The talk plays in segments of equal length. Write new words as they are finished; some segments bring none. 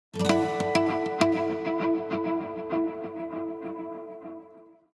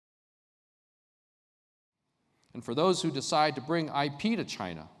And for those who decide to bring IP to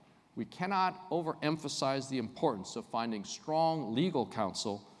China, we cannot overemphasize the importance of finding strong legal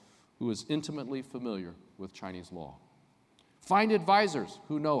counsel who is intimately familiar with Chinese law. Find advisors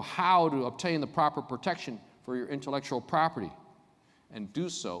who know how to obtain the proper protection for your intellectual property, and do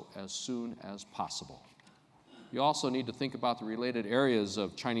so as soon as possible. You also need to think about the related areas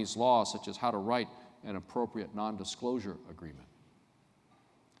of Chinese law, such as how to write an appropriate non-disclosure agreement.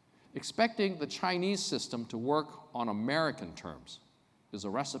 Expecting the Chinese system to work on American terms is a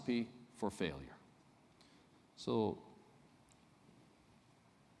recipe for failure.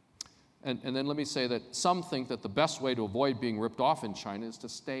 And then let me say that some think that the best way to avoid being ripped off in China is to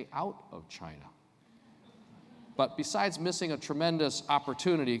stay out of China. But besides missing a tremendous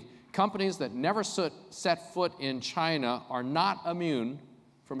opportunity, companies that never set foot in China are not immune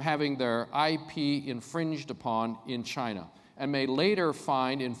from having their IP infringed upon in China, and may later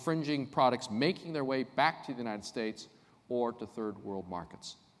find infringing products making their way back to the United States or to third world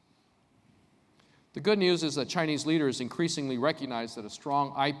markets. The good news is that Chinese leaders increasingly recognize that a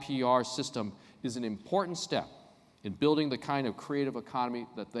strong IPR system is an important step in building the kind of creative economy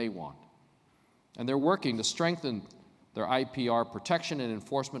that they want. And they're working to strengthen their IPR protection and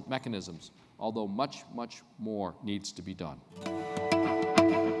enforcement mechanisms, although much, much more needs to be done.